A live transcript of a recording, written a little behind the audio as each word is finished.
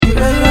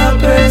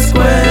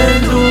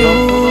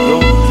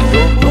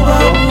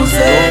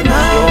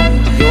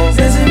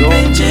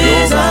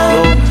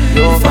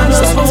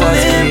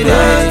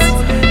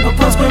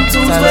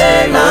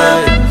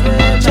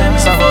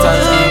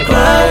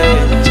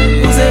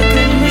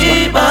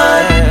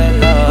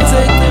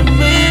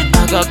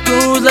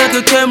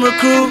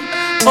crew.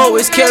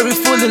 Always carry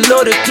fully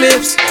loaded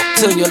clips.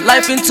 Turn your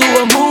life into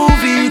a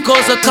movie.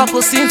 Cause a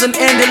couple scenes and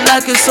end it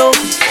like a soap.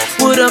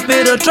 With a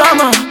bit of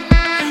drama.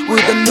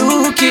 With the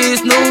new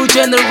kids, new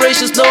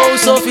generations, no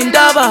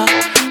sofindaba.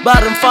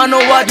 Barumfano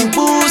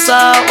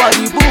wadibusa,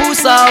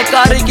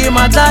 karigi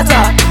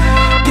matata.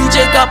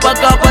 DJ Kappa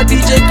Kappa,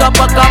 DJ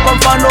Kappa Kappa,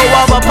 mfano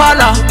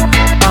wabapala.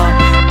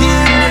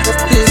 These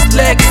niggas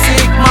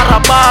dyslexic,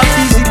 maraba,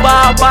 busy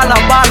ba, bala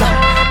bala.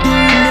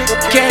 These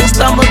niggas can't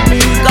stomach me,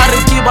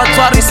 karigi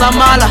batwari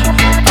samala.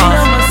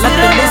 Like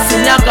the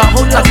missing yaka,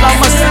 hota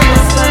kama sima.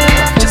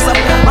 Chisa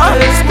mama,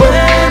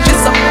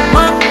 chisa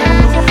mama,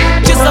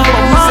 chisa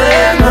mama.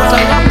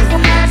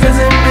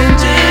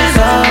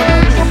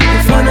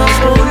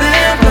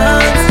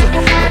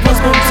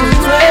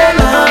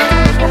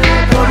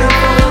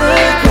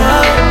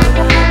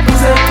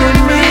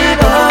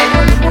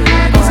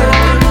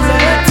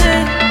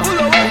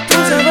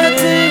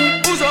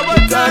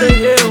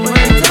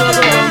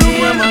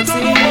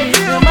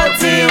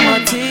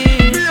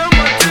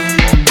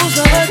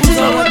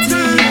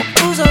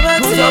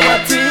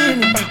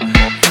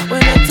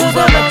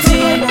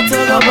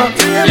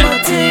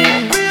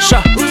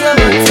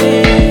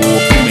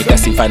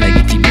 Simfana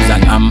ngithibiza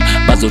ngami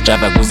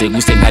bazojava kuze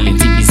kusengale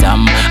insimbi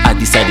zami. I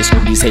decided school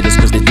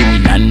cause they do me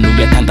nani.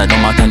 Uyathanda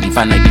noma uthanda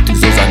ifana ngithi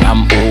uzoza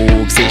ngami.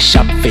 Oh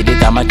kusesharp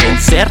faded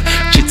ama-dancer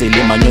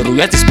chitsele manyoro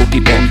uyathi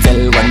spooky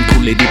pencil. One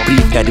pull the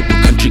brief got the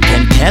country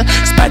can tell.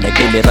 Spider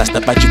kele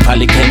rasta but you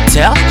probably can't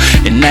tell.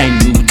 And I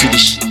ain't new to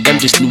this shit, I'm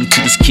just new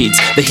to these kids.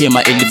 They hear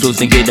my early flows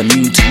and get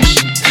immune to this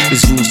shit.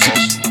 It's rules to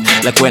this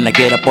shit. Like when I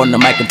get up on the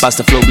mic and pass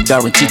the flow, we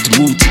guaranteed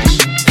to move to this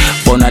shit.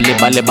 They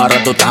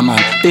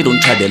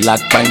don't try the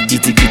luck, find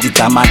kitty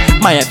taman.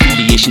 My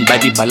affiliation by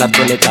the ballad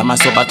toilet tama.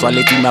 So but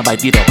toilet in my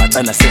body robot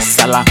and I say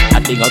sala. I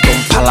think I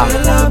don't pala.